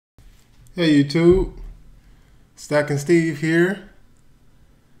Hey YouTube, Stacking Steve here.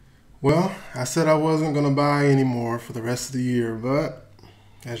 Well, I said I wasn't going to buy any more for the rest of the year, but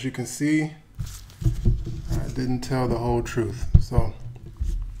as you can see, I didn't tell the whole truth. So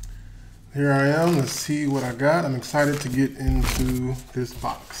here I am. Let's see what I got. I'm excited to get into this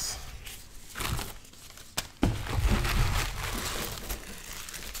box.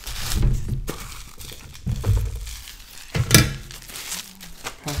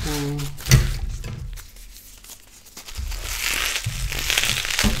 Packing.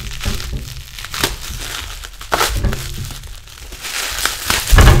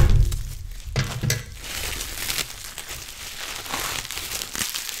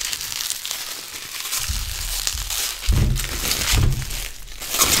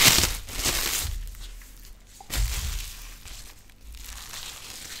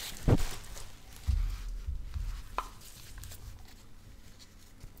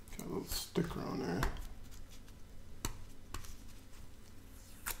 Got a little sticker on there.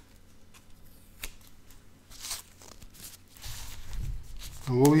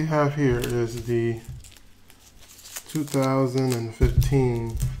 And what we have here is the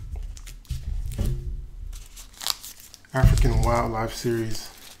 2015 African Wildlife Series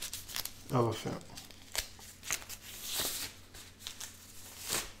elephant.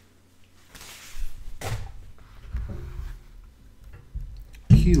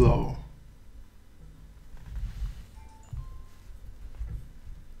 Kilo.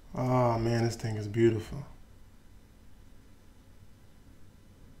 Oh man, this thing is beautiful.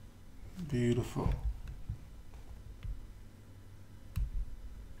 Beautiful.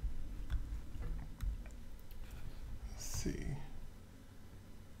 Let's see.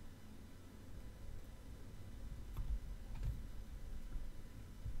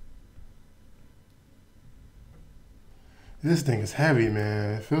 This thing is heavy,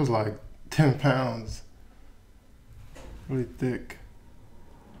 man. It feels like 10 pounds. Really thick.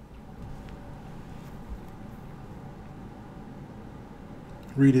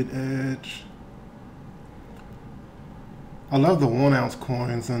 Reeded edge. I love the 1 ounce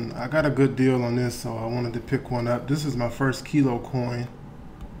coins, and I got a good deal on this, so I wanted to pick one up. This is my first kilo coin.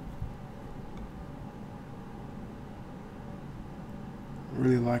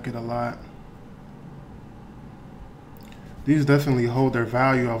 Really like it a lot. These definitely hold their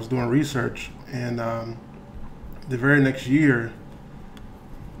value. I was doing research, and the very next year,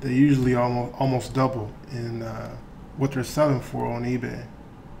 they usually almost double in what they're selling for on eBay.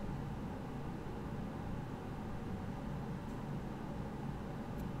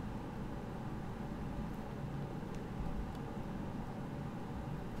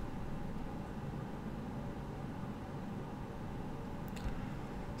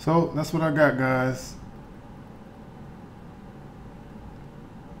 So that's what I got, guys.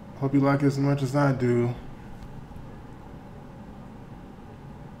 Hope you like it as much as I do.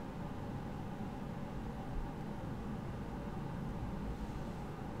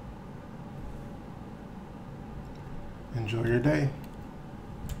 Enjoy your day.